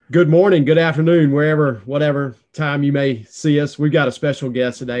Good morning, good afternoon, wherever, whatever time you may see us. We've got a special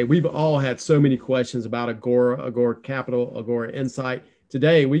guest today. We've all had so many questions about Agora, Agora Capital, Agora Insight.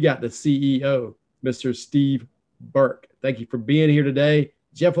 Today, we got the CEO, Mr. Steve Burke. Thank you for being here today.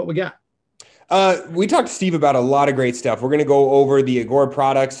 Jeff, what we got? We talked to Steve about a lot of great stuff. We're going to go over the Agora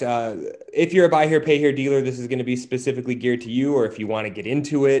products. If you're a buy here, pay here dealer, this is going to be specifically geared to you, or if you want to get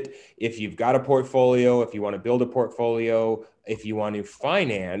into it, if you've got a portfolio, if you want to build a portfolio, if you want to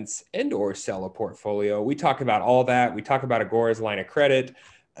finance and or sell a portfolio. We talk about all that. We talk about Agora's line of credit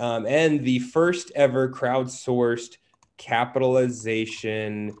and the first ever crowdsourced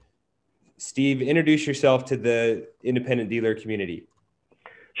capitalization. Steve, introduce yourself to the independent dealer community.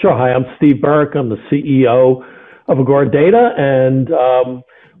 Sure. Hi, I'm Steve Burke. I'm the CEO of Agora Data, and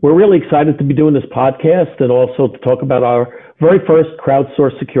we're really excited to be doing this podcast and also to talk about our very first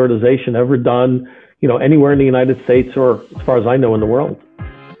crowdsourced securitization ever done, anywhere in the United States or, as far as I know, in the world.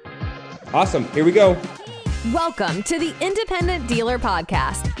 Awesome. Here we go. Welcome to the Independent Dealer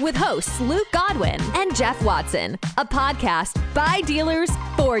Podcast with hosts Luke Godwin and Jeff Watson, a podcast by dealers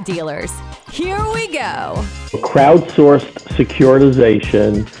for dealers. Here we go. Crowdsourced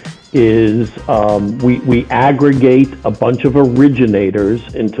securitization is we aggregate a bunch of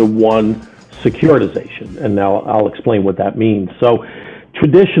originators into one securitization. And now I'll explain what that means. So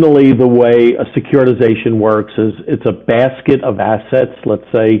traditionally, the way a securitization works is it's a basket of assets, let's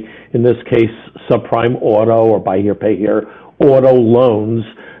say, in this case, subprime auto or buy here, pay here auto loans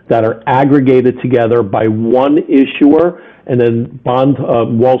that are aggregated together by one issuer, and then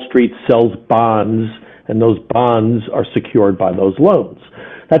Wallstreet sells bonds, and those bonds are secured by those loans.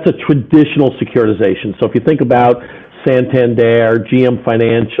 That's a traditional securitization. So if you think about Santander, GM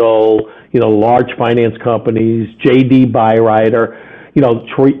Financial, large finance companies, JD Byrider,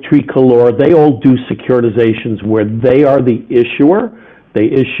 Tricolor, they all do securitizations where they are the issuer. They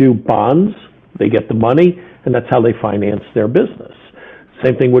issue bonds, they get the money, and that's how they finance their business.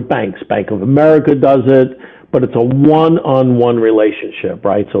 Same thing with banks. Bank of America does it, but it's a one-on-one relationship,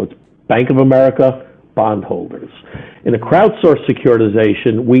 right? So it's Bank of America, bondholders. In a crowdsourced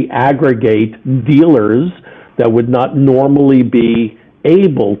securitization, we aggregate dealers that would not normally be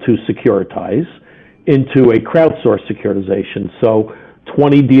able to securitize into a crowdsourced securitization. So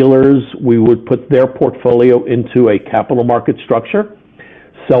 20 dealers, we would put their portfolio into a capital market structure,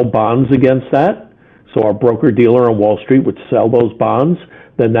 sell bonds against that. So our broker-dealer on Wall Street would sell those bonds.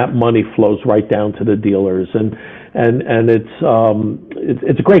 Then that money flows right down to the dealers. And it's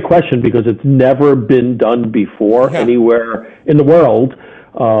a great question because it's never been done before anywhere in the world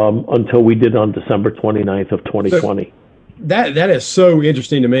until we did on December 29th of 2020. So that is so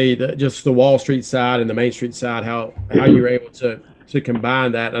interesting to me, that just the Wall Street side and the Main Street side, how you were able to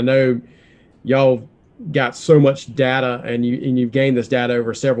combine that. I know y'all got so much data, and you've gained this data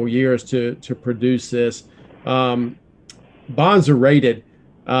over several years to produce this. Bonds are rated,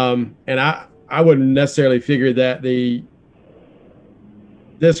 and I wouldn't necessarily figure that this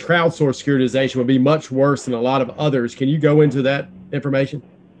crowdsourced securitization would be much worse than a lot of others. Can you go into that information?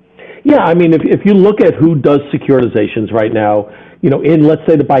 Yeah, I mean, if you look at who does securitizations right now, in, let's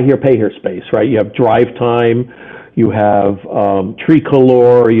say, the buy here, pay here space, right? You have Drive Time, you have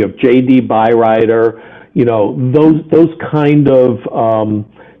Tricolor, you have JD Byrider, those kind of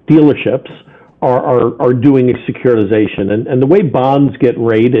dealerships are doing a securitization. And the way bonds get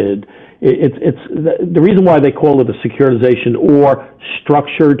rated, it's the reason why they call it a securitization or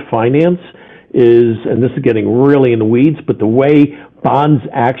structured finance is, and this is getting really in the weeds, but the way bonds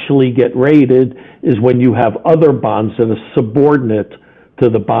actually get rated is when you have other bonds that are subordinate to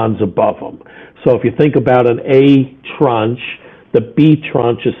the bonds above them. So if you think about an A tranche, the B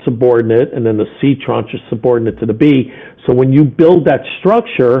tranche is subordinate, and then the C tranche is subordinate to the B. So when you build that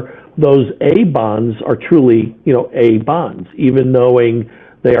structure, those A bonds are truly, A bonds, even knowing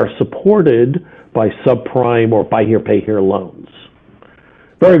they are supported by subprime or buy here, pay here loans.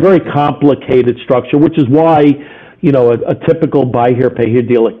 Very, very complicated structure, which is why, a typical buy here, pay here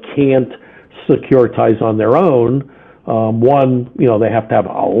dealer can't securitize on their own. One, they have to have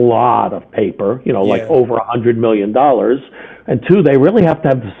a lot of paper, like over $100 million. And two, they really have to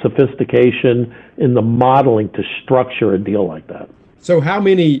have the sophistication in the modeling to structure a deal like that. So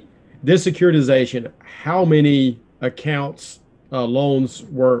this securitization, how many accounts, loans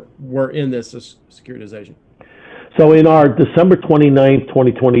were in this securitization? So in our December 29th,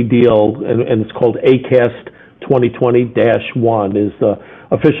 2020 deal, and it's called ACAST 2020-1 is the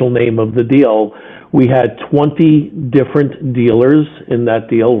official name of the deal, we had 20 different dealers in that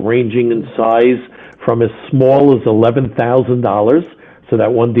deal, ranging in size from as small as $11,000. So that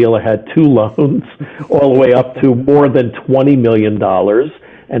one dealer had two loans, all the way up to more than $20 million.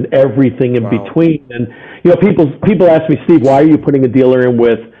 and everything in Wow. between. And people ask me, Steve, why are you putting a dealer in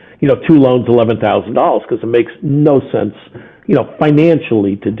with two loans, $11,000? Because it makes no sense,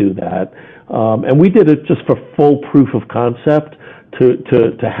 financially to do that. And we did it just for full proof of concept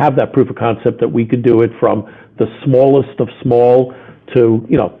to have that proof of concept that we could do it from the smallest of small to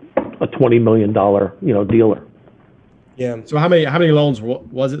a $20 million dealer. Yeah. So how many loans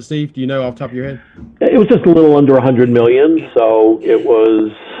was it, Steve? Do you know off the top of your head? It was just a little under 100 million. So it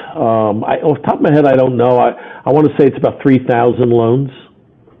was off the top of my head, I don't know. I want to say it's about 3,000 loans.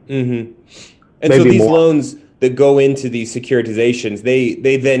 Mm-hmm. And Maybe so these more. loans that go into these securitizations,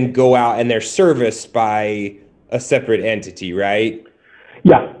 they then go out and they're serviced by a separate entity, right?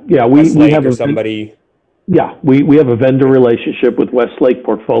 Yeah. We Westlake have or somebody. Yeah, we have a vendor relationship with Westlake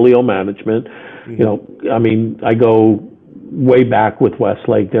Portfolio Management. Mm-hmm. I go way back with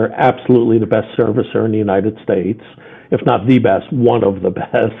Westlake. They're absolutely the best servicer in the United States, if not the best, one of the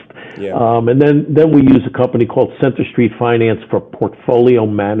best. Yeah. And then we use a company called Center Street Finance for portfolio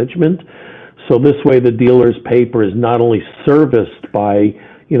management. So this way, the dealer's paper is not only serviced by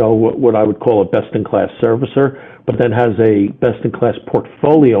what I would call a best-in-class servicer, but then has a best-in-class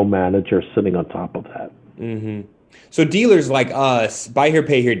portfolio manager sitting on top of that. Mm-hmm. So dealers like us, buy here,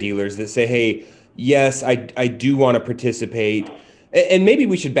 pay here dealers that say, hey, yes, I do want to participate. And maybe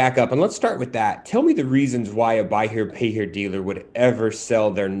we should back up and let's start with that. Tell me the reasons why a buy here, pay here dealer would ever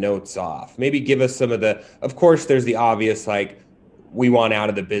sell their notes off. Maybe give us some of course, there's the obvious, like, we want out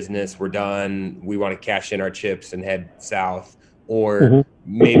of the business, we're done, we want to cash in our chips and head south. Or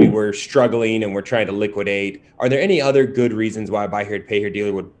maybe we're struggling and we're trying to liquidate. Are there any other good reasons why a buy here, pay here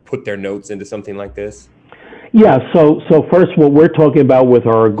dealer would put their notes into something like this? Yeah, so first, what we're talking about with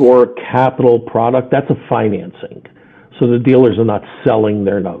our Agora Capital product, that's a financing. So the dealers are not selling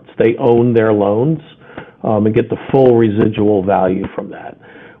their notes. They own their loans and get the full residual value from that.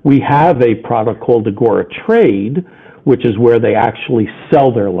 We have a product called Agora Trade, which is where they actually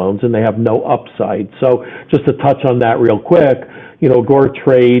sell their loans and they have no upside. So just to touch on that real quick, Agora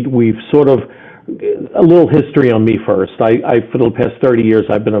Trade, we've sort of, a little history on me first. I for the past 30 years,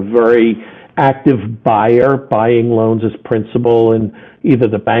 I've been a very active buyer, buying loans as principal in either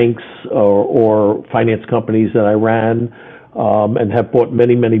the banks or finance companies that I ran, and have bought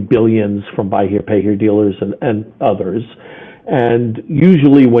many, many billions from buy here, pay here dealers and others. And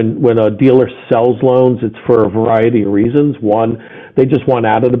usually when a dealer sells loans, it's for a variety of reasons. One, they just want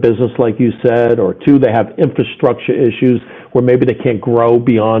out of the business, like you said, or two, they have infrastructure issues where maybe they can't grow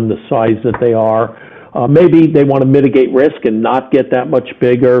beyond the size that they are. Maybe they want to mitigate risk and not get that much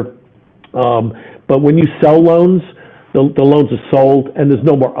bigger. But when you sell loans, the loans are sold and there's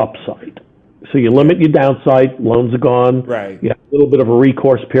no more upside. So you limit your downside, loans are gone. Right. You have a little bit of a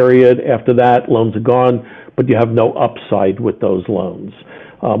recourse period. After that, loans are gone, but you have no upside with those loans.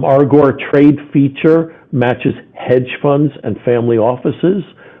 Our Agora Trade feature matches hedge funds and family offices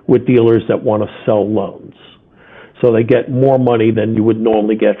with dealers that want to sell loans. So they get more money than you would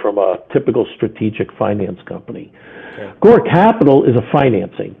normally get from a typical strategic finance company. Okay. Agora Capital is a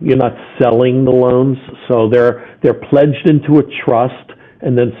financing. You're not selling the loans, so they're pledged into a trust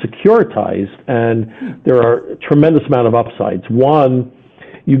and then securitized, and there are a tremendous amount of upsides. One,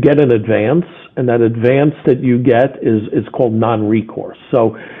 you get an advance, and that advance that you get is called non-recourse.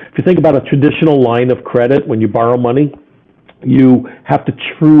 So if you think about a traditional line of credit, when you borrow money, you have to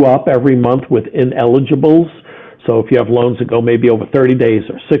true up every month with ineligibles. So if you have loans that go maybe over 30 days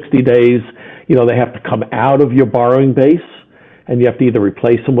or 60 days, they have to come out of your borrowing base, and you have to either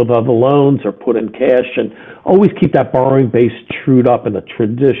replace them with other loans or put in cash, and always keep that borrowing base trued up in a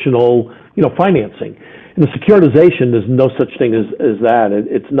traditional, financing. In the securitization, there's no such thing as that.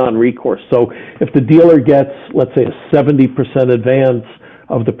 It's non-recourse. So if the dealer gets, let's say, a 70% advance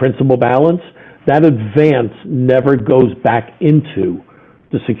of the principal balance, that advance never goes back into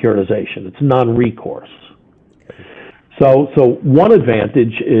the securitization. It's non-recourse. So one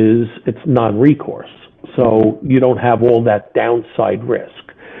advantage is it's non-recourse. So you don't have all that downside risk.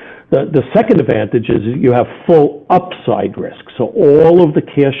 The second advantage is you have full upside risk. So all of the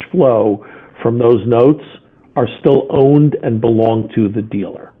cash flow from those notes are still owned and belong to the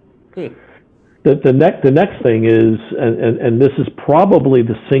dealer. The next thing is, and this is probably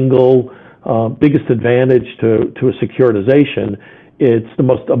the single biggest advantage to a securitization, it's the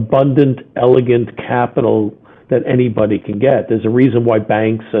most abundant, elegant capital that anybody can get. There's a reason why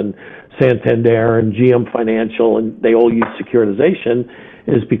banks and Santander and GM Financial, and they all use securitization,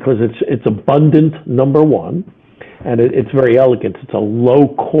 is because it's abundant, number one, and it's very elegant. It's a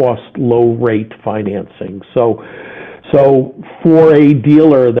low-cost, low-rate financing. So for a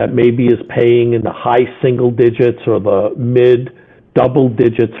dealer that maybe is paying in the high single digits or the mid double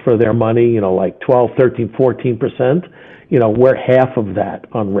digits for their money, like 12, 13, 14%, we're half of that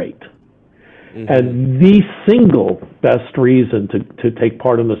on rate. Mm-hmm. And the single best reason to take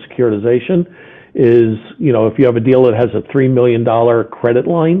part in the securitization is, if you have a deal that has a $3 million credit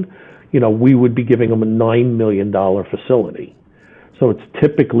line, we would be giving them a $9 million facility. So it's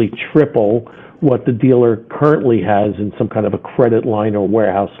typically triple what the dealer currently has in some kind of a credit line or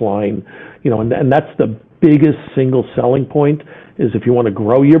warehouse line, and that's the biggest single selling point. Is if you want to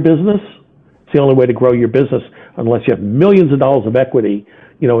grow your business, it's the only way to grow your business unless you have millions of dollars of equity,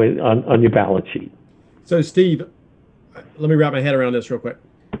 on your balance sheet. So Steve, let me wrap my head around this real quick.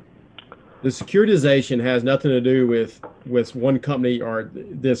 The securitization has nothing to do with one company or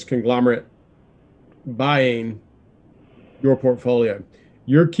this conglomerate buying your portfolio.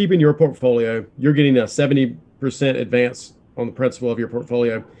 You're keeping your portfolio. You're getting a 70% advance on the principal of your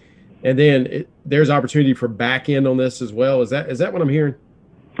portfolio, and then there's opportunity for back end on this as well. Is that what I'm hearing?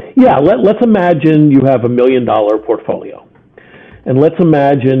 Yeah. Let's imagine you have $1 million portfolio, and let's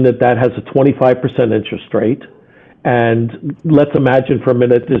imagine that has a 25% interest rate. And let's imagine for a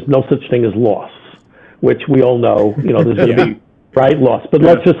minute there's no such thing as loss, which we all know, there's going to be loss. But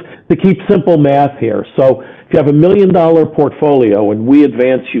let's just, to keep simple math here. So if you have $1 million portfolio and we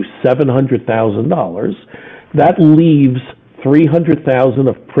advance you $700,000, that leaves $300,000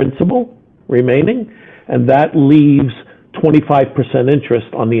 of principal remaining, and that leaves 25%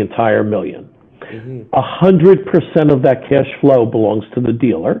 interest on the entire $1 million. 100% of that cash flow belongs to the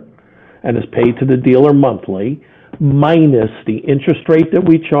dealer and is paid to the dealer monthly, minus the interest rate that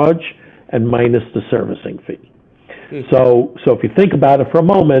we charge and minus the servicing fee. So if you think about it for a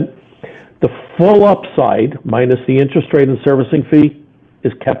moment, the full upside minus the interest rate and servicing fee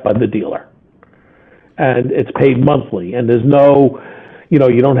is kept by the dealer. And it's paid monthly. And there's no, you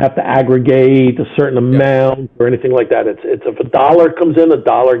don't have to aggregate a certain amount or anything like that. It's if a dollar comes in, a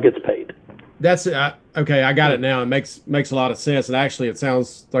dollar gets paid. That's okay. I got it now. It makes a lot of sense. And actually, it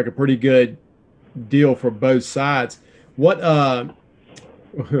sounds like a pretty good deal for both sides. What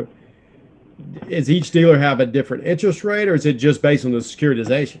is each dealer have a different interest rate, or is it just based on the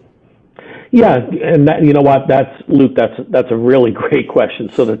securitization? Yeah, and that, Luke, that's a really great question.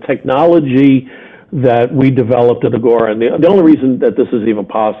 So the technology that we developed at Agora, and the only reason that this is even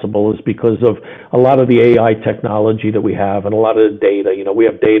possible is because of a lot of the AI technology that we have and a lot of the data. We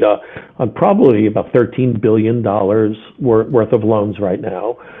have data on probably about $13 billion worth of loans right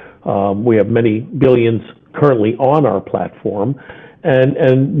now. We have many billions currently on our platform.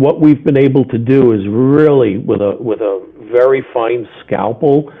 And what we've been able to do is really, with a very fine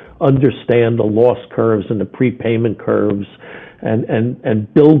scalpel, understand the loss curves and the prepayment curves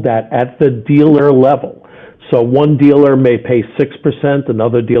and build that at the dealer level. So one dealer may pay 6%,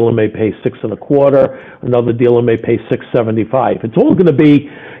 another dealer may pay 6.25%, another dealer may pay 6.75%. It's all going to be,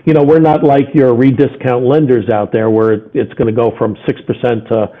 we're not like your rediscount lenders out there where it's going to go from 6%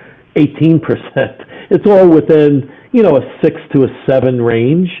 to 18%. It's all within, a 6 to a 7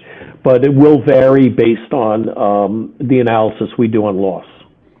 range, but it will vary based on the analysis we do on loss.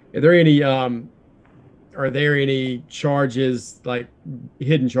 Are there any charges, like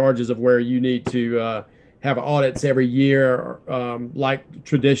hidden charges of where you need to have audits every year, like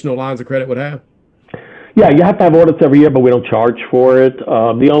traditional lines of credit would have? Yeah, you have to have audits every year, but we don't charge for it.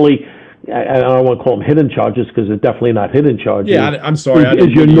 The only, I don't want to call them hidden charges because they're definitely not hidden charges. Yeah, I'm sorry. Is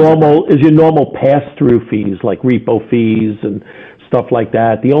your normal pass-through fees, like repo fees and stuff like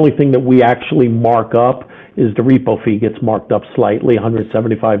that. The only thing that we actually mark up is the repo fee gets marked up slightly,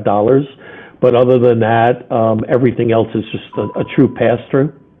 $175. But other than that, everything else is just a true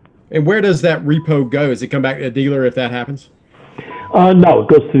pass-through. And where does that repo go? Does it come back to the dealer if that happens? No, it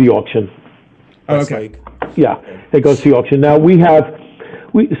goes to the auction. Oh, okay. Yeah, it goes to the auction. Now we have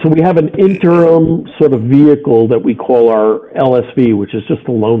an interim sort of vehicle that we call our LSV, which is just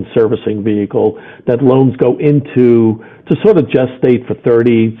a loan servicing vehicle that loans go into to sort of gestate for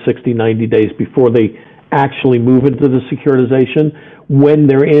 30, 60, 90 days before they actually move into the securitization. When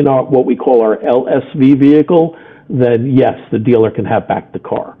they're in what we call our LSV vehicle, then yes, the dealer can have back the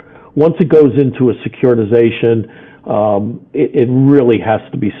car. Once it goes into a securitization, it really has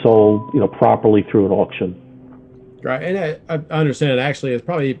to be sold, properly through an auction. Right, and I understand it. Actually, it's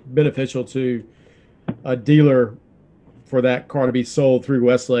probably beneficial to a dealer for that car to be sold through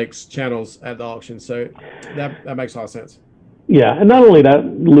Westlake's channels at the auction. So that makes a lot of sense. Yeah, and not only that,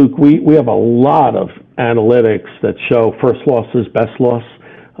 Luke, we have a lot of analytics that show first losses, best loss.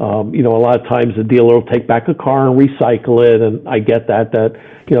 A lot of times the dealer will take back a car and recycle it, and I get that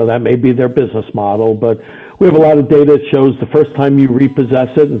that may be their business model, but we have a lot of data that shows the first time you repossess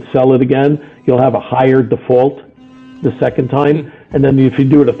it and sell it again, you'll have a higher default the second time, And then if you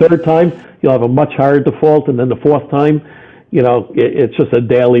do it a third time, you'll have a much higher default. And then the fourth time, it's just a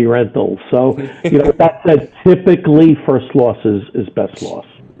daily rental. So, with that said, typically first loss is best loss.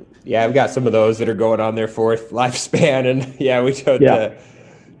 Yeah, I've got some of those that are going on their fourth lifespan, and we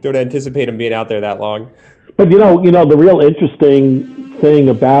don't anticipate them being out there that long. But the real interesting thing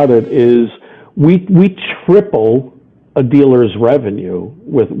about it is we triple a dealer's revenue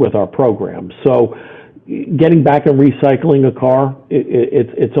with our program. So getting back and recycling a car,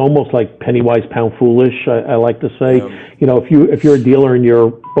 it's almost like penny wise, pound foolish. I like to say, if you're a dealer and you're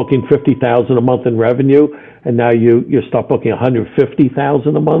booking $50,000 a month in revenue, and now you start booking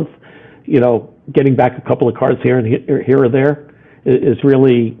 $150,000 a month, getting back a couple of cars here or there is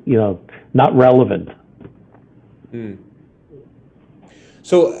really not relevant.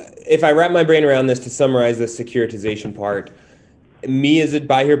 So if I wrap my brain around this, to summarize the securitization part, me as a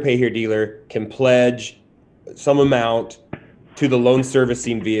buy here, pay here dealer can pledge some amount to the loan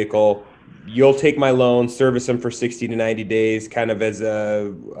servicing vehicle. You'll take my loan, service them for 60 to 90 days, kind of as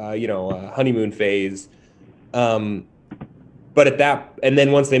a honeymoon phase. But and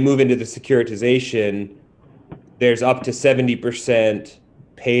then once they move into the securitization, there's up to 70%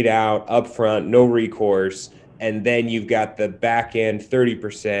 paid out upfront, no recourse. And then you've got the back end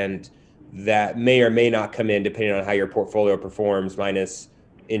 30% that may or may not come in depending on how your portfolio performs, minus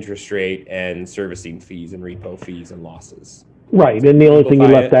interest rate and servicing fees and repo fees and losses. Right. And the only thing you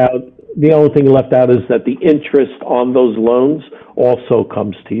left out is that the interest on those loans also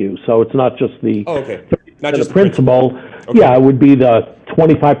comes to you. So it's not just the not just the principal. Okay. Yeah, it would be the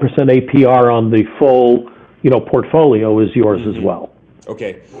 25% APR on the full, portfolio is yours as well.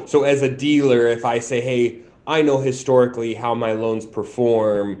 Okay. So as a dealer, if I say, hey, I know historically how my loans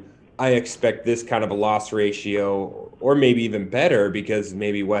perform, I expect this kind of a loss ratio, or maybe even better, because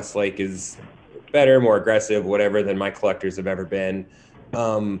maybe Westlake is better, more aggressive, whatever, than my collectors have ever been.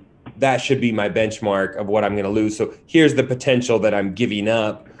 That should be my benchmark of what I'm going to lose. So here's the potential that I'm giving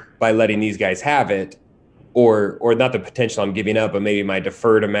up by letting these guys have it, or not the potential I'm giving up, but maybe my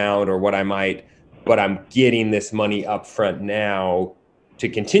deferred amount or but I'm getting this money up front now to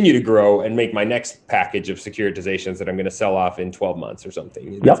continue to grow and make my next package of securitizations that I'm going to sell off in 12 months or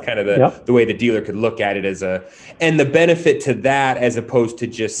something. That's kind of the way the dealer could look at it and the benefit to that, as opposed to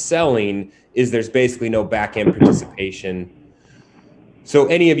just selling, is there's basically no back end participation. So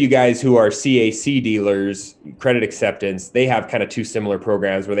any of you guys who are CAC dealers, credit acceptance, they have kind of two similar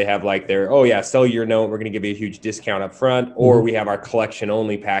programs where they have like their, sell your note, we're going to give you a huge discount up front. Or we have our collection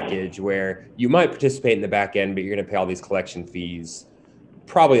only package where you might participate in the back end, but you're going to pay all these collection fees.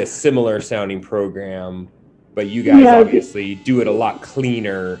 Probably a similar sounding program, but you guys obviously do it a lot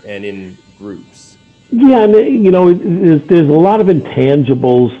cleaner and in groups. Yeah, and there's a lot of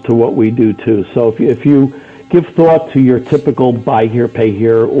intangibles to what we do too. So if you give thought to your typical buy here, pay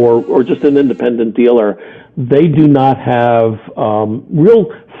here, or just an independent dealer, they do not have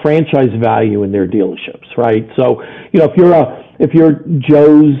real franchise value in their dealerships, right? So if you're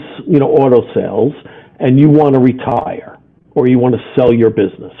Joe's auto sales and you want to retire, or you want to sell your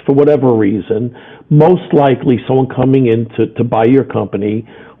business for whatever reason, most likely someone coming in to buy your company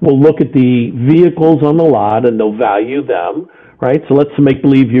will look at the vehicles on the lot and they'll value them, right? So let's make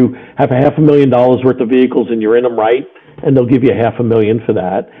believe you have $500,000 worth of vehicles and you're in them right, and they'll give you $500,000 for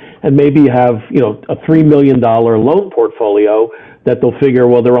that. And maybe you have, a $3 million loan portfolio that they'll figure,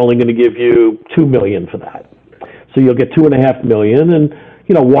 well, they're only going to give you $2 million for that. So you'll get $2.5 million and,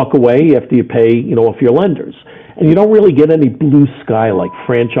 walk away after you pay, off your lenders. And you don't really get any blue sky like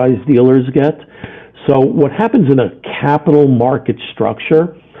franchise dealers get. So what happens in a capital market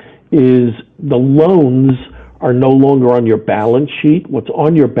structure is the loans are no longer on your balance sheet. What's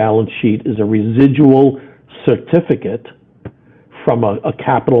on your balance sheet is a residual certificate from a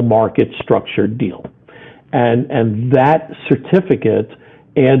capital market structured deal. And that certificate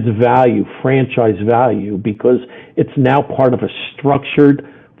adds value, franchise value, because it's now part of a structured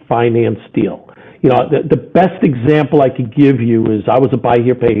finance deal. The best example I could give you is I was a buy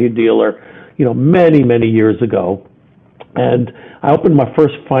here, pay here dealer, many, many years ago. And I opened my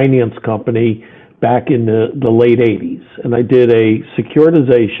first finance company back in the late 80s. And I did a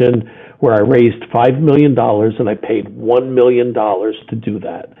securitization where I raised $5 million and I paid $1 million to do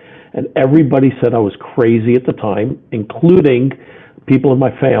that. And everybody said I was crazy at the time, including people in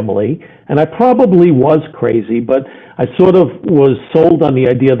my family. And I probably was crazy, but I sort of was sold on the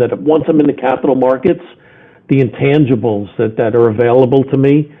idea that once I'm in the capital markets, the intangibles that are available to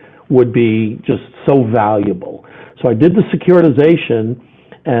me would be just so valuable. So I did the securitization,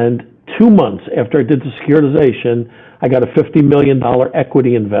 and 2 months after I did the securitization, I got a $50 million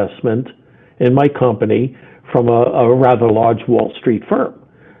equity investment in my company from a rather large Wall Street firm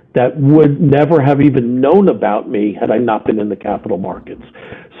that would never have even known about me had I not been in the capital markets.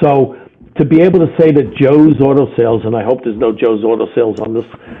 So to be able to say that Joe's Auto Sales, and I hope there's no Joe's Auto Sales on this,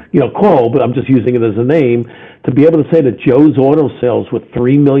 call, but I'm just using it as a name, to be able to say that Joe's Auto Sales with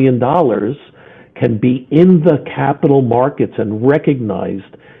 $3 million can be in the capital markets and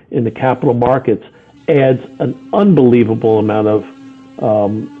recognized in the capital markets adds an unbelievable amount of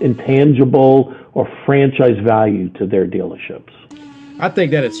intangible or franchise value to their dealerships. I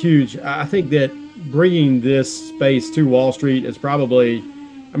think that it's huge. I think that bringing this space to Wall Street is probably,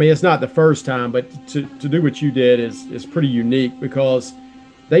 it's not the first time, but to do what you did is pretty unique, because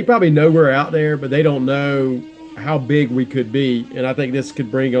they probably know we're out there, but they don't know how big we could be. And I think this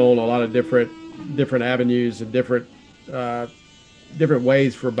could bring on a lot of different avenues and different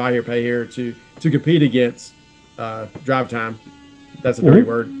ways for buy here, pay here to compete against Drive Time. That's a dirty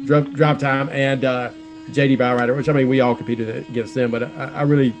word. Drive Time and JD Bowrider, which we all competed against them, but I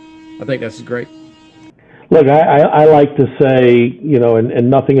think that's great. Look, I like to say, and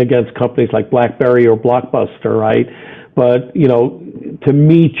nothing against companies like BlackBerry or Blockbuster, right? But, to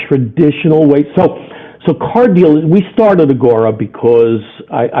me, traditional ways. So car dealers, we started Agora because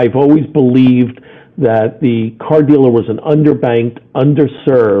I've always believed that the car dealer was an underbanked,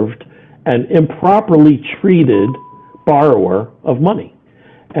 underserved, and improperly treated borrower of money.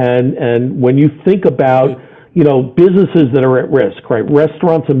 And when you think about, businesses that are at risk, right?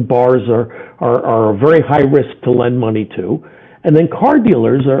 Restaurants and bars are very high risk to lend money to. And then car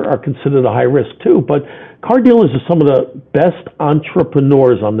dealers are considered a high risk too. But car dealers are some of the best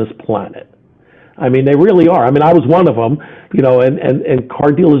entrepreneurs on this planet. They really are. I was one of them, and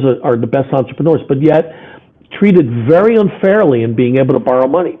car dealers are the best entrepreneurs, but yet treated very unfairly in being able to borrow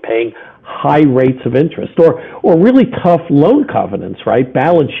money, paying high rates of interest, or really tough loan covenants, right?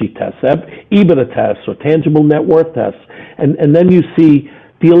 Balance sheet tests, EBITDA tests, or tangible net worth tests. And then you see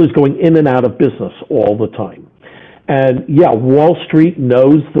dealers going in and out of business all the time. And yeah, Wall Street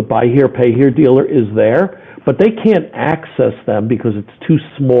knows the buy here, pay here dealer is there, but they can't access them because it's too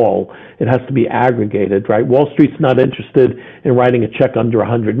small. It has to be aggregated, right? Wall Street's not interested in writing a check under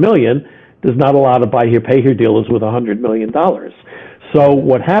 $100 million. There's not a lot of buy here, pay here dealers with $100 million. So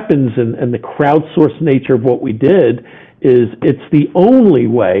what happens, and the crowdsourced nature of what we did, is it's the only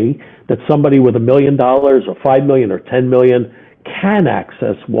way that somebody with $1 million or $5 million or $10 million can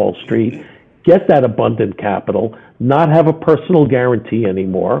access Wall Street, get that abundant capital, not have a personal guarantee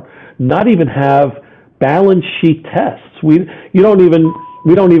anymore, not even have balance sheet tests. We don't even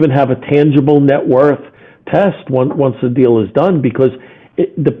have a tangible net worth test once the deal is done, because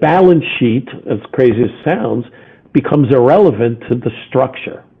the balance sheet, as crazy as it sounds, becomes irrelevant to the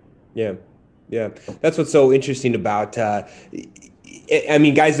structure. Yeah. That's what's so interesting about, guys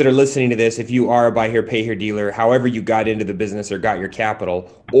that are listening to this, if you are a buy here, pay here dealer, however you got into the business or got your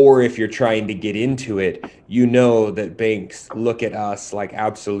capital, or if you're trying to get into it, that banks look at us like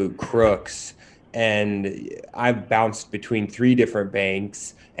absolute crooks. And I've bounced between 3 different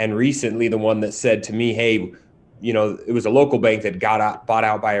banks. And recently the one that said to me, hey, it was a local bank that bought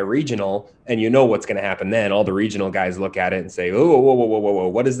out by a regional, and what's going to happen then. All the regional guys look at it and say, oh, whoa,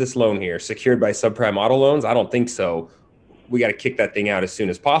 what is this loan here? Secured by subprime auto loans? I don't think so. We got to kick that thing out as soon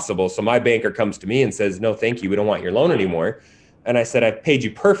as possible. So my banker comes to me and says, no, thank you. We don't want your loan anymore. And I said, I've paid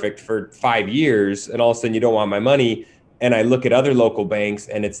you perfect for 5 years, and all of a sudden you don't want my money. And I look at other local banks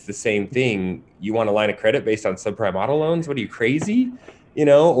and it's the same thing. You want a line of credit based on subprime auto loans? What are you, crazy?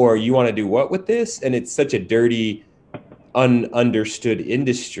 Or you want to do what with this? And it's such a dirty, ununderstood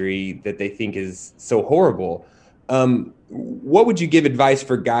industry that they think is so horrible. What would you give advice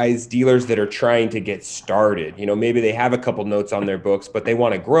for dealers that are trying to get started? Maybe they have a couple notes on their books, but they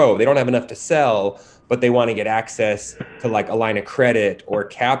want to grow. They don't have enough to sell, but they want to get access to like a line of credit or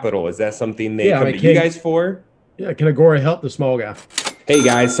capital. Is that something they come to you guys for? Yeah, can Agora help the small guy? Hey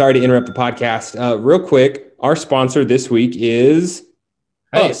guys, sorry to interrupt the podcast. Real quick, our sponsor this week is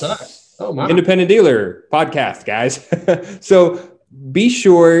Independent Dealer Podcast, guys. So be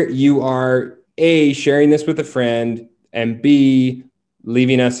sure you are A, sharing this with a friend, and B,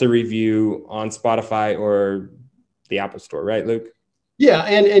 leaving us a review on Spotify or the Apple Store, right, Luke? Yeah,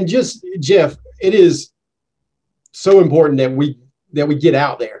 and just Jeff, it is so important that we get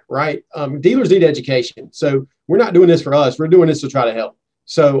out there, right? Dealers need education. So we're not doing this for us. We're doing this to try to help.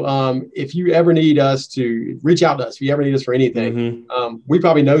 So if you ever need us, to reach out to us, if you ever need us for anything, we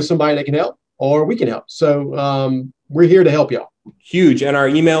probably know somebody that can help, or we can help. So we're here to help y'all. Huge. And our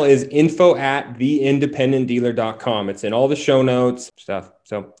email is info@theindependentdealer.com. It's in all the show notes stuff.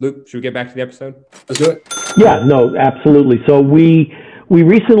 So Luke, should we get back to the episode? Let's do it. Yeah, no, absolutely. So we we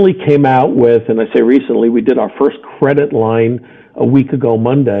recently came out with, and I say recently, we did our first credit line a week ago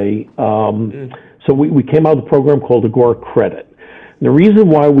Monday. So we came out with a program called Agora Credit. And the reason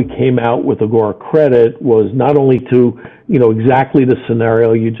why we came out with Agora Credit was not only to, exactly the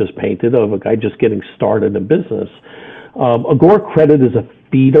scenario you just painted of a guy just getting started in business. Agora Credit is a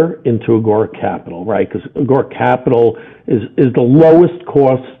feeder into Agora Capital, right? Because Agora Capital is the lowest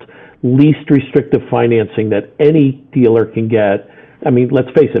cost, least restrictive financing that any dealer can get. I mean, let's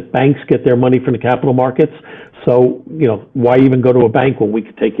face it, banks get their money from the capital markets. So, why even go to a bank when we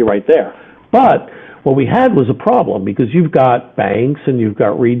could take you right there? But what we had was a problem because you've got banks and you've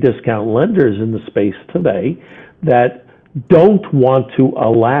got rediscount lenders in the space today that don't want to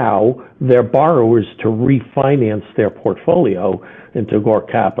allow their borrowers to refinance their portfolio into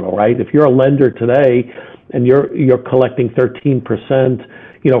Agora Capital, right? If you're a lender today and you're collecting 13%,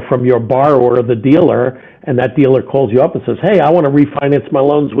 from your borrower or the dealer, and that dealer calls you up and says, "Hey, I want to refinance my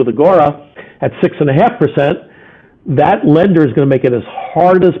loans with Agora at 6.5%," that lender is going to make it as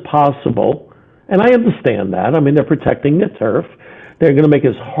hard as possible. And I understand that. I mean, they're protecting their turf. They're going to make it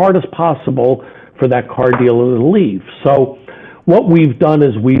as hard as possible for that car dealer to leave. So what we've done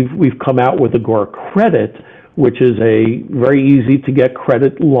is we've come out with Agora Credit, which is a very easy to get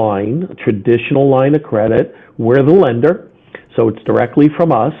credit line, a traditional line of credit. We're the lender, so it's directly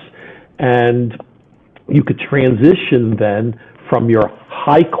from us. And you could transition then from your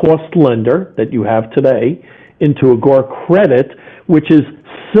high cost lender that you have today into Agora Credit, which is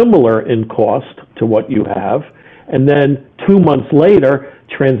similar in cost to what you have, and then 2 months later,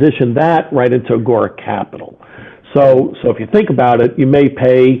 transition that right into Agora Capital. So if you think about it, you may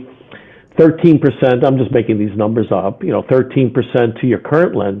pay 13%, I'm just making these numbers up, 13% to your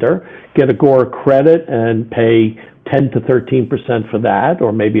current lender, get Agora Credit and pay 10 to 13% for that,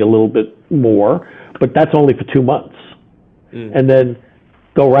 or maybe a little bit more, but that's only for 2 months. And then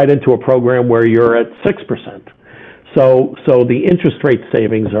go right into a program where you're at 6%. So the interest rate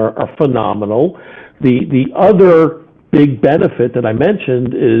savings are phenomenal. The other big benefit that I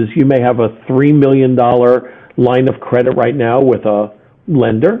mentioned is you may have a $3 million line of credit right now with a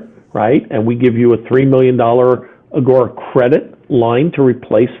lender, right? And we give you a $3 million Agora Credit line to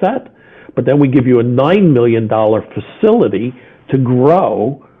replace that. But then we give you a $9 million facility to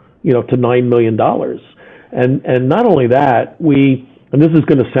grow, to $9 million. And not only that, and this is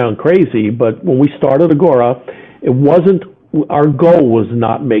going to sound crazy, but when we started Agora, our goal was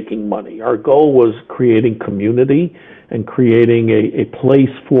not making money. Our goal was creating community and creating a place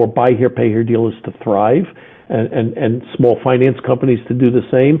for buy here, pay here dealers to thrive and small finance companies to do the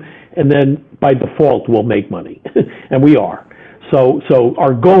same. And then by default, we'll make money. And we are. So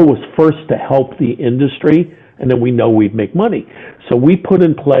our goal was first to help the industry, and then we know we'd make money. So we put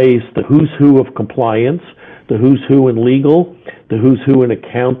in place the who's who of compliance, the who's who in legal, the who's who in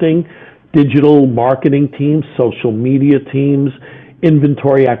accounting, digital marketing teams, social media teams,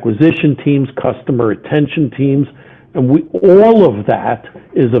 inventory acquisition teams, customer retention teams, and all of that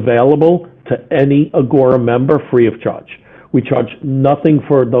is available to any Agora member free of charge. We charge nothing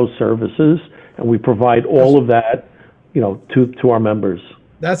for those services, and we provide all of that, to our members.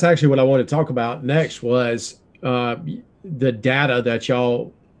 That's actually what I wanted to talk about next was the data that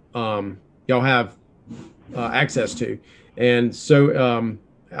y'all have access to. And so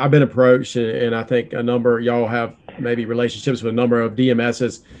I've been approached, and I think a number y'all have maybe relationships with a number of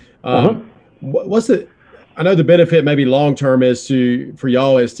DMSs. I know the benefit maybe long term is for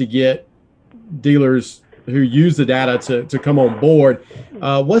y'all is to get dealers who use the data to come on board.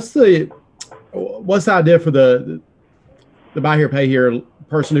 What's the idea for the buy here, pay here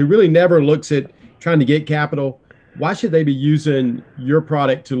person who really never looks at trying to get capital? Why should they be using your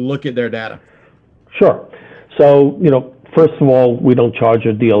product to look at their data? Sure. So, first of all, we don't charge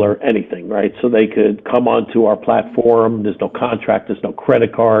a dealer anything, right? So they could come onto our platform. There's no contract. There's no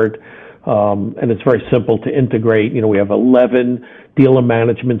credit card. And it's very simple to integrate. We have 11 dealer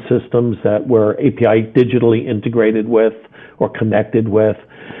management systems that we're API digitally integrated with or connected with.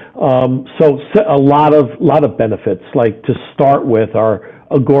 So a lot of benefits, like to start with our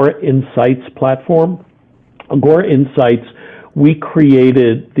Agora Insights platform. Agora Insights, we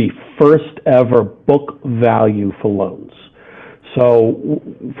created the first ever book value for loans. So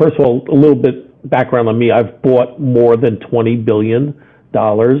first of all, a little bit background on me. I've bought more than $20 billion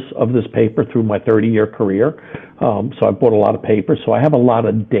of this paper through my 30-year career. So I bought a lot of paper. So I have a lot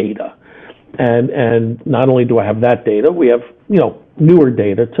of data. And not only do I have that data, we have, newer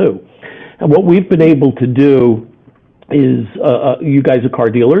data too. And what we've been able to do is, you guys are car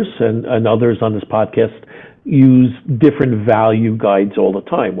dealers and others on this podcast use different value guides all the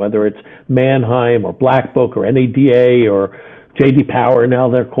time, whether it's Manheim or Black Book or NADA or JD Power now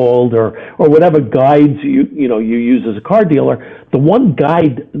they're called, or whatever guides you use as a car dealer. The one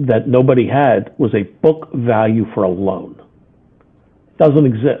guide that nobody had was a book value for a loan. Doesn't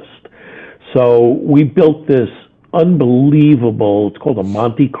exist. So we built this unbelievable, it's called a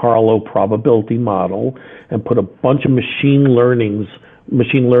Monte Carlo probability model, and put a bunch of machine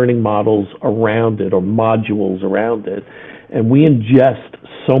learning models around it, or modules around it. And we ingest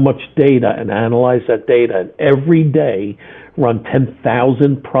so much data and analyze that data, and every day run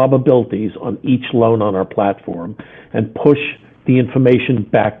 10,000 probabilities on each loan on our platform and push the information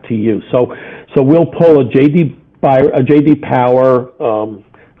back to you. So we'll pull a JD Power,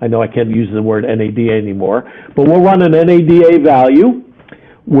 I know I can't use the word NADA anymore, but we'll run an NADA value.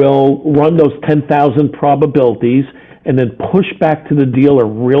 We'll run those 10,000 probabilities and then push back to the dealer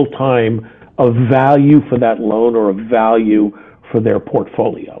real time a value for that loan or a value for their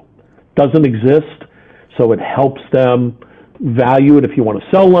portfolio. Doesn't exist, so it helps them value it if you want to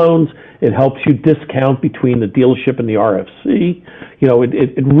sell loans. It helps you discount between the dealership and the RFC.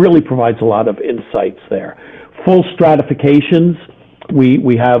 It really provides a lot of insights there. Full stratifications.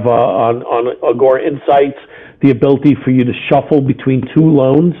 We have on Agora Insights the ability for you to shuffle between two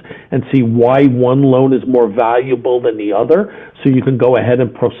loans and see why one loan is more valuable than the other. So you can go ahead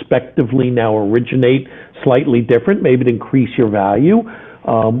and prospectively now originate slightly different, maybe to increase your value.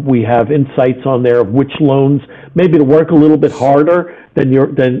 We have insights on there of which loans maybe to work a little bit harder than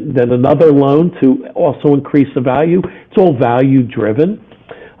another loan to also increase the value. It's all value driven.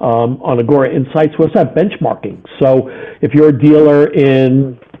 On Agora Insights, what's that benchmarking? So if you're a dealer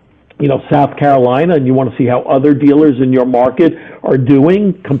in South Carolina and you want to see how other dealers in your market are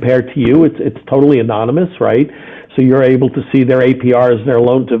doing compared to you, it's totally anonymous, right? So you're able to see their APRs, their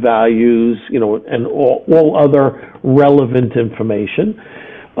loan to values, and all other relevant information.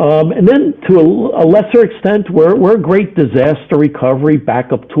 And then to a lesser extent, we're a great disaster recovery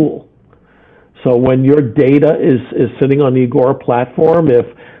backup tool. So when your data is sitting on the Agora platform, if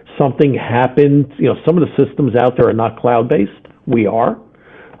something happened, some of the systems out there are not cloud-based. We are.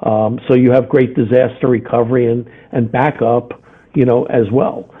 So you have great disaster recovery and backup, as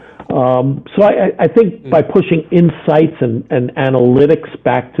well. So I think by pushing insights and analytics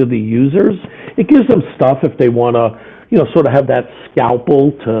back to the users, it gives them stuff if they want to, sort of have that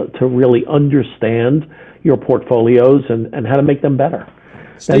scalpel to really understand your portfolios and how to make them better.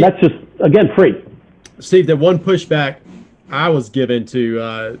 Steve, and that's just, again, free. Steve, the one pushback I was given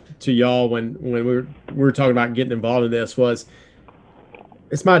to y'all when we were talking about getting involved in this was,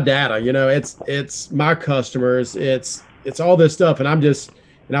 it's my data, it's my customers, it's all this stuff, and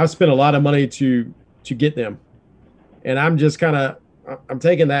I've spent a lot of money to get them, and I'm just I'm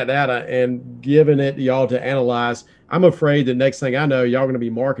taking that data and giving it to y'all to analyze. I'm afraid the next thing I know, y'all are going to be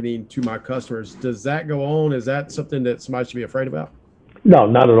marketing to my customers. Does that go on? Is that something that somebody should be afraid about? No,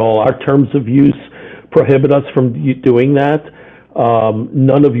 not at all. Our terms of use prohibit us from doing that.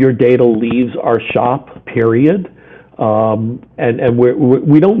 None of your data leaves our shop, period. And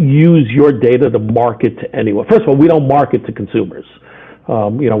we don't use your data to market to anyone. First of all, we don't market to consumers.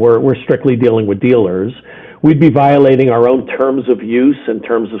 We're strictly dealing with dealers. We'd be violating our own terms of use and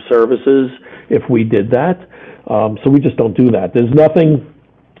terms of services if we did that. So we just don't do that. There's nothing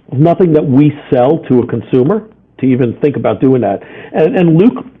that we sell to a consumer to even think about doing that. And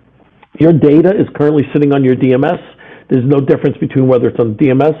Luke, your data is currently sitting on your DMS. There's no difference between whether it's on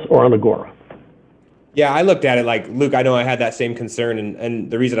DMS or on Agora. Yeah, I looked at it like, Luke, I know I had that same concern. And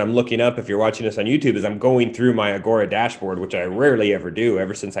the reason I'm looking up, if you're watching this on YouTube, is I'm going through my Agora dashboard, which I rarely ever do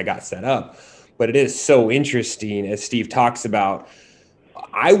ever since I got set up. But it is so interesting, as Steve talks about.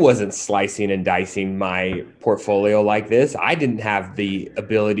 I wasn't slicing and dicing my portfolio like this. I didn't have the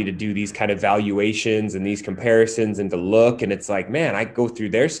ability to do these kind of valuations and these comparisons and to look. And it's like, man, I go through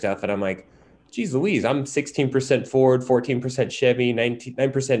their stuff and I'm like, geez Louise, I'm 16% Ford, 14% Chevy,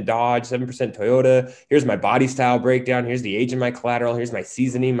 9% Dodge, 7% Toyota. Here's my body style breakdown. Here's the age of my collateral. Here's my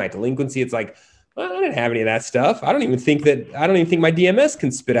seasoning, my delinquency. It's like, well, I didn't have any of that stuff. I don't even think my DMS can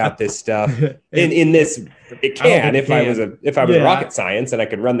spit out this stuff in this. It can if I was a rocket science and I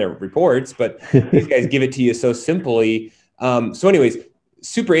could run their reports, but these guys give it to you so simply. So anyways,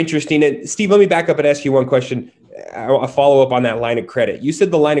 super interesting. And Steve, let me back up and ask you one question. A follow up on that line of credit. You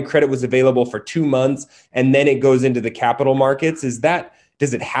said the line of credit was available for 2 months and then it goes into the capital markets.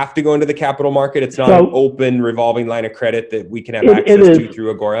 Does it have to go into the capital market? It's not an open revolving line of credit that we can have access to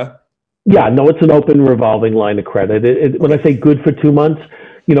through Agora? Yeah, no, it's an open revolving line of credit. When I say good for 2 months,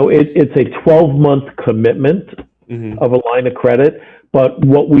 it's a 12-month commitment of a line of credit, But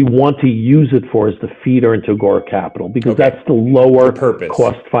what we want to use it for is the feeder into Agora Capital, because Okay. that's the lower purpose.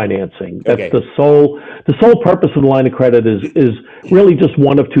 cost financing. That's Okay. the sole purpose of the line of credit is really just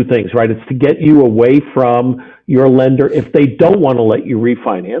one of two things, right? It's to get you away from your lender if they don't want to let you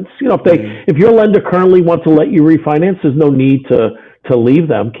refinance. You know, if your lender currently wants to let you refinance, there's no need to leave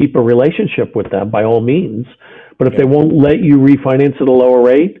them. Keep a relationship with them by all means. But if they won't let you refinance at a lower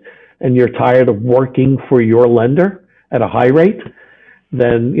rate and you're tired of working for your lender at a high rate,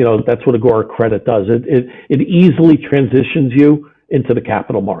 then, you know, that's what Agora Credit does. It easily transitions you into the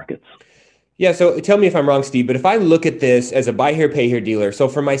capital markets. Yeah, so tell me if I'm wrong, Steve, but if I look at this as a buy here, pay here dealer, so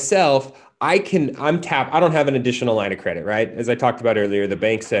for myself, I don't have an additional line of credit, right? As I talked about earlier, the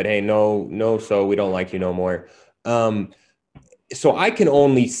bank said, hey, no, so we don't like you no more. So I can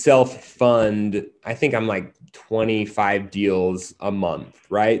only self-fund, I think I'm like 25 deals a month,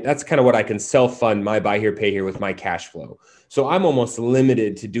 right? That's kind of what I can self-fund my buy here, pay here with my cash flow. So I'm almost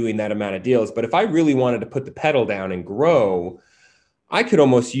limited to doing that amount of deals. But if I really wanted to put the pedal down and grow, I could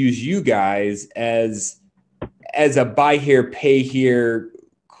almost use you guys as a buy here, pay here,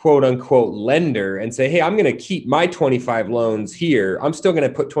 quote unquote lender, and say, hey, I'm going to keep my 25 loans here. I'm still going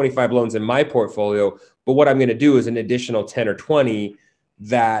to put 25 loans in my portfolio. But what I'm going to do is an additional 10 or 20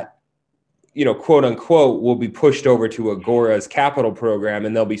 that, you know, quote unquote, will be pushed over to Agora's capital program,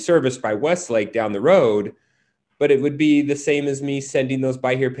 and they'll be serviced by Westlake down the road. But it would be the same as me sending those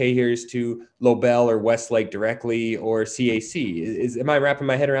buy here, pay here's to Lobel or Westlake directly or CAC. Am I wrapping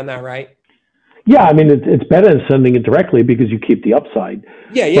my head around that right? Yeah, I mean, it's better than sending it directly because you keep the upside.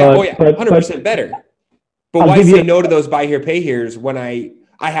 Yeah, 100% better. But why say no to those buy here, pay here's when I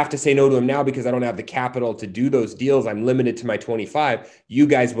have to say no to them now because I don't have the capital to do those deals? I'm limited to my 25. You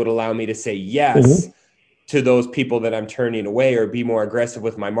guys would allow me to say yes to those people that I'm turning away, or be more aggressive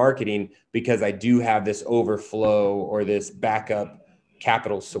with my marketing because I do have this overflow or this backup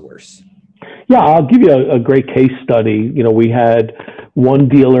capital source. Yeah, I'll give you a great case study. You know, we had one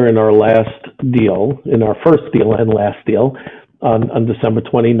dealer in our first deal and last deal on December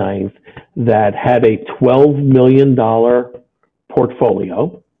 29th that had a $12 million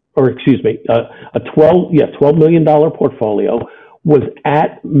portfolio, or excuse me, a $12 million portfolio, was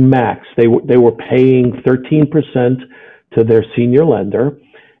at max. They were paying 13% to their senior lender,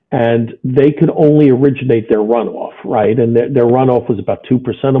 and they could only originate their runoff, right? And their runoff was about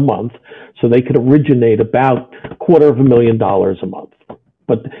 2% a month, so they could originate about $250,000 a month.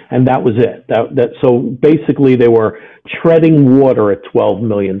 And that was it. So basically, they were treading water at $12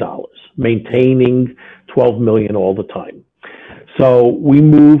 million, maintaining $12 million all the time. So we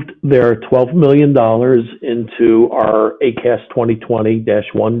moved their $12 million into our ACAS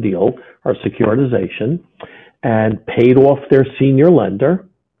 2020-1 deal, our securitization, and paid off their senior lender.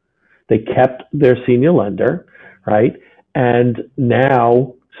 They kept their senior lender, right? And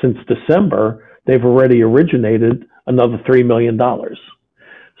now, since December, they've already originated another $3 million.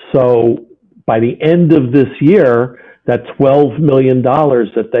 So by the end of this year, that $12 million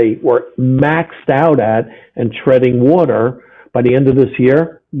that they were maxed out at and treading water, by the end of this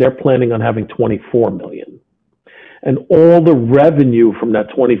year, they're planning on having $24 million. And all the revenue from that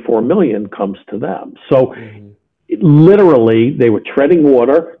 $24 million comes to them. So literally, they were treading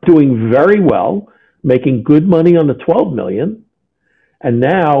water, doing very well, making good money on the $12 million, and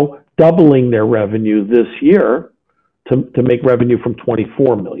now doubling their revenue this year to make revenue from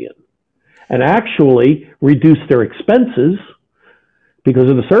 $24 million. And actually reduce their expenses because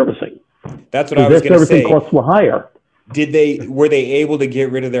of the servicing. That's what I was going to say. Their servicing costs were higher. Were they able to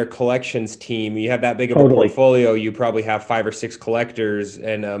get rid of their collections team? You have that big of a portfolio, you probably have 5 or 6 collectors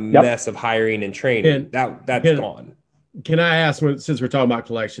and a mess of hiring and training. That's gone. Can I ask, since we're talking about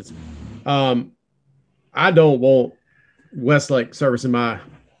collections, I don't want Westlake servicing my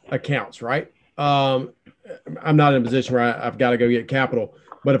accounts, right? I'm not in a position where I've got to go get capital,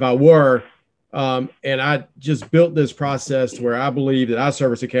 but if I were, and I just built this process to where I believe that I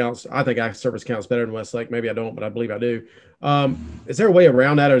service accounts. I think I service accounts better than Westlake. Maybe I don't, but I believe I do. Is there a way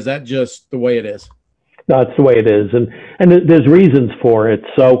around that, or is that just the way it is? No, it's the way it is. And there's reasons for it.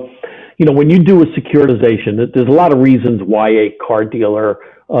 So, you know, when you do a securitization, there's a lot of reasons why a car dealer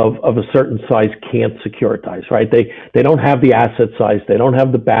of a certain size can't securitize, right? They don't have the asset size. They don't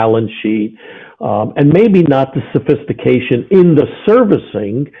have the balance sheet. And maybe not the sophistication in the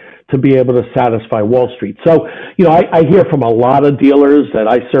servicing to be able to satisfy Wallstreet. So, you know, I hear from a lot of dealers that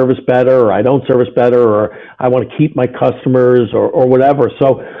I service better, or I don't service better, or I want to keep my customers, or whatever.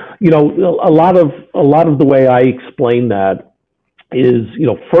 So, you know, a lot of the way I explain that is, you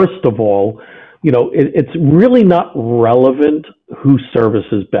know, first of all, you know, it's really not relevant who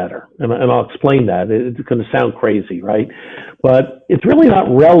services better. And I'll explain that. It's going to sound crazy, right? But it's really not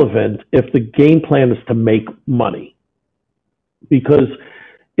relevant if the game plan is to make money. Because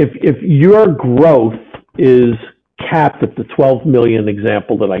if your growth is capped at the 12 million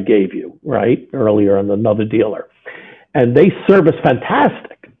example that I gave you, right, earlier on another dealer, and they service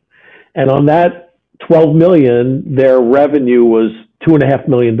fantastic, and on that 12 million, their revenue was $2.5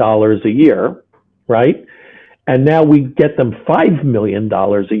 million a year, right? And now we get them $5 million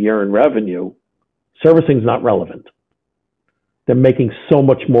a year in revenue. Servicing is not relevant. They're making so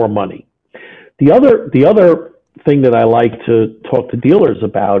much more money. The other thing that I like to talk to dealers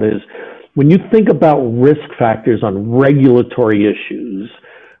about is when you think about risk factors on regulatory issues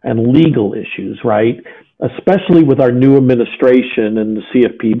and legal issues, right? Especially with our new administration, and the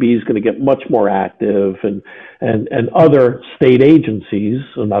CFPB is going to get much more active, and other state agencies,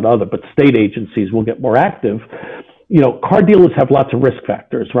 or not other, but state agencies will get more active. You know, car dealers have lots of risk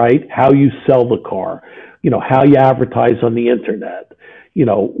factors, right? How you sell the car, you know, how you advertise on the internet, you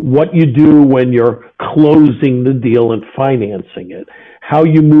know, what you do when you're closing the deal and financing it, how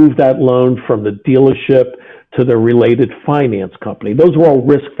you move that loan from the dealership to the related finance company. Those are all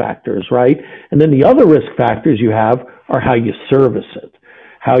risk factors, right? And then the other risk factors you have are how you service it,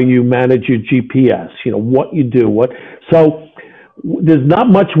 how you manage your GPS, you know, what you do, so there's not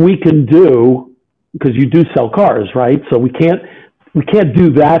much we can do because you do sell cars, right? So we can't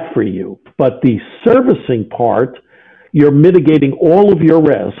do that for you. But the servicing part, you're mitigating all of your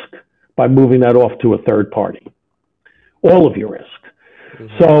risk by moving that off to a third party. All of your risk.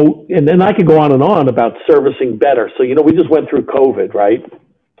 So, and then I could go on and on about servicing better. So, you know, we just went through COVID, right?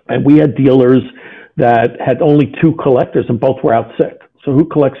 And we had dealers that had only 2 collectors and both were out sick. So who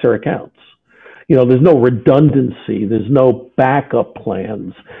collects their accounts? You know, there's no redundancy. There's no backup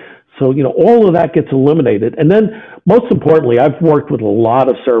plans. So, you know, all of that gets eliminated. And then most importantly, I've worked with a lot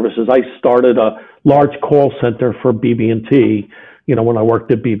of services. I started a large call center for BB&T, you know, when I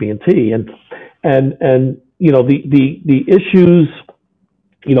worked at BB&T. And you know, the issues,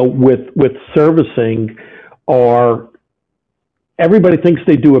 you know, with servicing are everybody thinks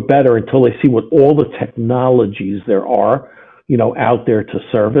they do it better until they see what all the technologies there are, you know, out there to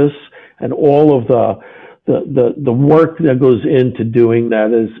service, and all of the work that goes into doing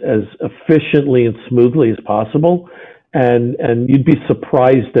that as efficiently and smoothly as possible. And you'd be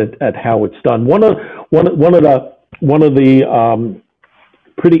surprised at how it's done. One of the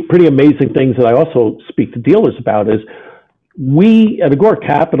pretty amazing things that I also speak to dealers about is, we at Agora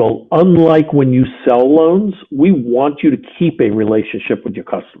Capital, unlike when you sell loans, we want you to keep a relationship with your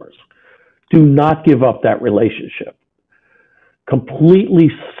customers. Do not give up that relationship.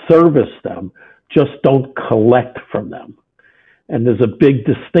 Completely service them, just don't collect from them. And there's a big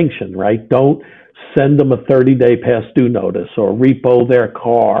distinction, right? Don't send them a 30-day past due notice or repo their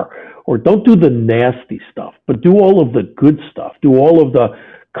car, or don't do the nasty stuff, but do all of the good stuff. Do all of the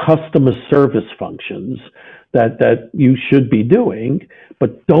customer service functions that you should be doing,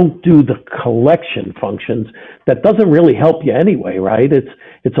 but don't do the collection functions. That doesn't really help you anyway, right?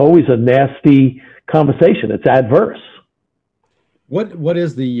 It's always a nasty conversation. It's adverse. What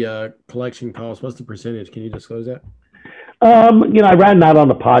is the collection cost? What's the percentage? Can you disclose that? You know, I ran that on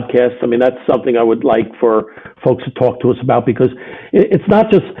the podcast. I mean, that's something I would like for folks to talk to us about, because it's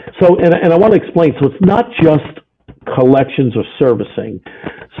not just so. And I want to explain. So it's not just collections or servicing.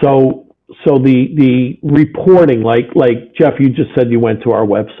 So the reporting, like Jeff, you just said you went to our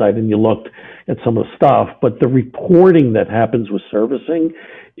website and you looked at some of the stuff, but the reporting that happens with servicing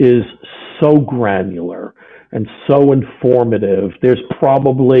is so granular and so informative. There's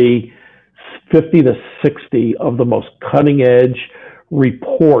probably 50 to 60 of the most cutting edge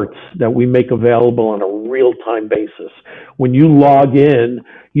reports that we make available on a real-time basis. When you log in,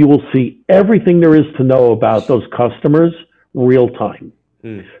 you will see everything there is to know about those customers real time.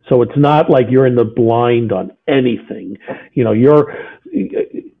 So it's not like you're in the blind on anything. You know,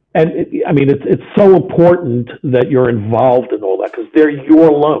 it's so important that you're involved in all that, because they're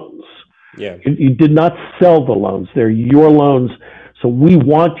your loans. Yeah. You did not sell the loans. They're your loans. So we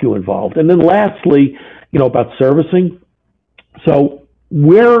want you involved. And then lastly, you know, about servicing. So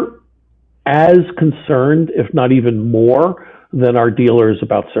we're as concerned, if not even more, than our dealers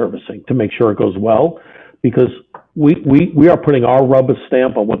about servicing to make sure it goes well, because we are putting our rubber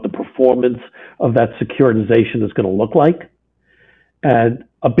stamp on what the performance of that securitization is going to look like. And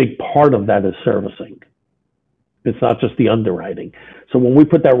a big part of that is servicing. It's not just the underwriting. So when we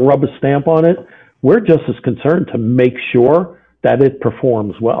put that rubber stamp on it, we're just as concerned to make sure that it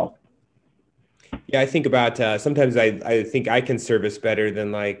performs well. Yeah, I think about sometimes I think I can service better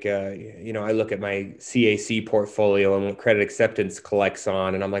than like, I look at my CAC portfolio and what credit acceptance collects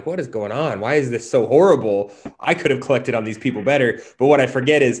on, and I'm like, what is going on? Why is this so horrible? I could have collected on these people better. But what I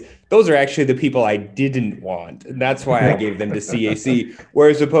forget is those are actually the people I didn't want. And that's why I gave them to CAC.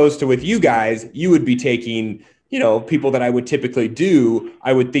 Whereas opposed to with you guys, you would be taking, people that I would typically do.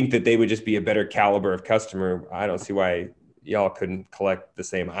 I would think that they would just be a better caliber of customer. I don't see why y'all couldn't collect the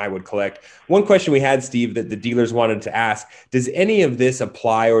same I would collect. One question we had, Steve, that the dealers wanted to ask, does any of this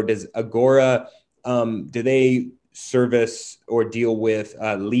apply, or does Agora, do they service or deal with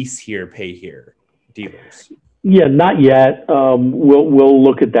lease here, pay here dealers? Yeah, not yet. We'll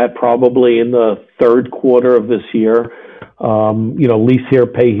look at that probably in the third quarter of this year. Lease here,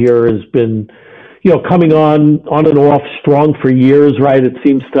 pay here has been, coming on and off strong for years, right? It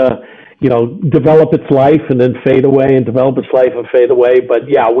seems to develop its life and then fade away, and develop its life and fade away. But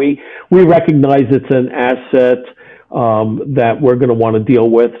yeah, we recognize it's an asset that we're going to want to deal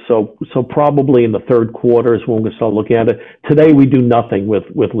with. So probably in the third quarter is when we're going to start looking at it. Today we do nothing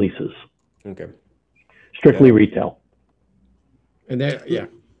with leases. Okay. Strictly retail. And then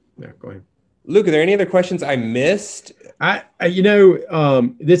go ahead. Luke, are there any other questions I missed?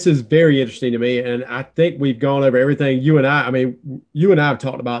 This is very interesting to me, and I think we've gone over everything. You and I have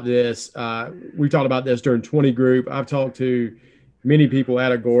talked about this. We've talked about this during 20 group. I've talked to many people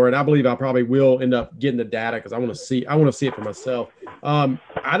at Agora, and I believe I probably will end up getting the data because I want to see it for myself.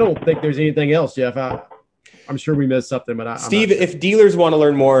 I don't think there's anything else, Jeff. I'm sure we missed something, but Steve, sure. If dealers want to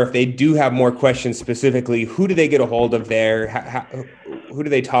learn more, if they do have more questions specifically, who do they get a hold of there? Who do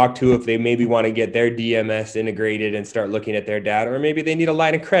they talk to if they maybe want to get their DMS integrated and start looking at their data, or maybe they need a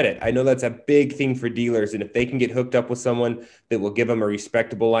line of credit? I know that's a big thing for dealers. And if they can get hooked up with someone that will give them a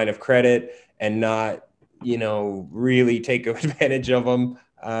respectable line of credit and not, really take advantage of them,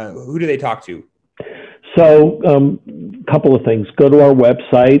 who do they talk to? So a couple of things. Go to our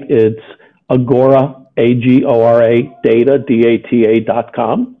website. It's Agora, Agora data,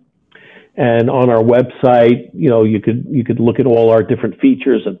 DATA.com. And on our website, you could look at all our different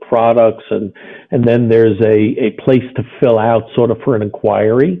features and products, and then there's a place to fill out sort of for an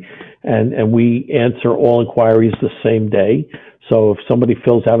inquiry, and we answer all inquiries the same day. So if somebody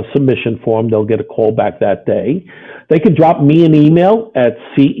fills out a submission form, they'll get a call back that day. They can drop me an email at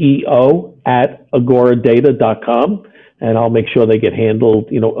ceo@agoradata.com, and I'll make sure they get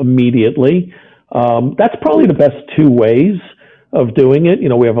handled, immediately. That's probably the best two ways of doing it.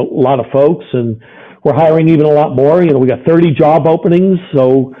 We have a lot of folks, and we're hiring even a lot more. We got 30 job openings.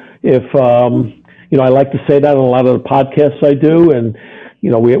 So if, I like to say that on a lot of the podcasts I do, and,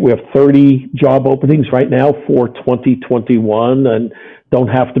 we have 30 job openings right now for 2021, and don't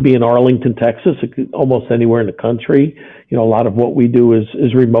have to be in Arlington, Texas. It could almost anywhere in the country. A lot of what we do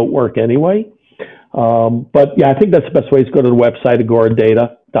is remote work anyway. But yeah, I think that's the best way is go to the website,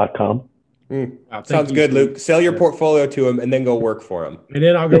 agoradata.com. Wow, sounds good, Luke. Sell your portfolio to him and then go work for him. And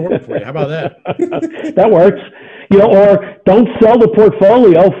then I'll go work for you. How about that? That works. Or don't sell the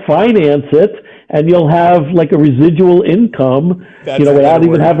portfolio, finance it, and you'll have like a residual income, without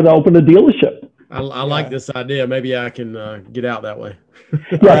even having to open a dealership. I like this idea. Maybe I can get out that way.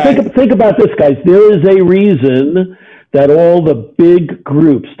 Yeah, think about this, guys. There is a reason that all the big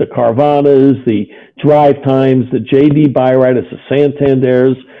groups, the Carvanas, the Drive Times, the JD Buyriders, the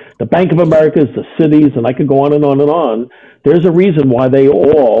Santanders, the Bank of Americas, the cities, and I could go on and on and on. There's a reason why they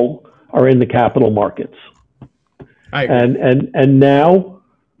all are in the capital markets. And now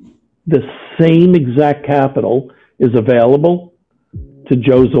the same exact capital is available to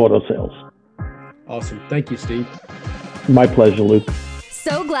Joe's Auto Sales. Awesome. Thank you, Steve. My pleasure, Luke.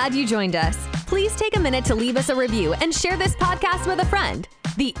 So glad you joined us. Please take a minute to leave us a review and share this podcast with a friend.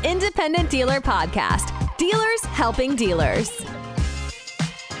 The Independent Dealer Podcast. Dealers helping dealers.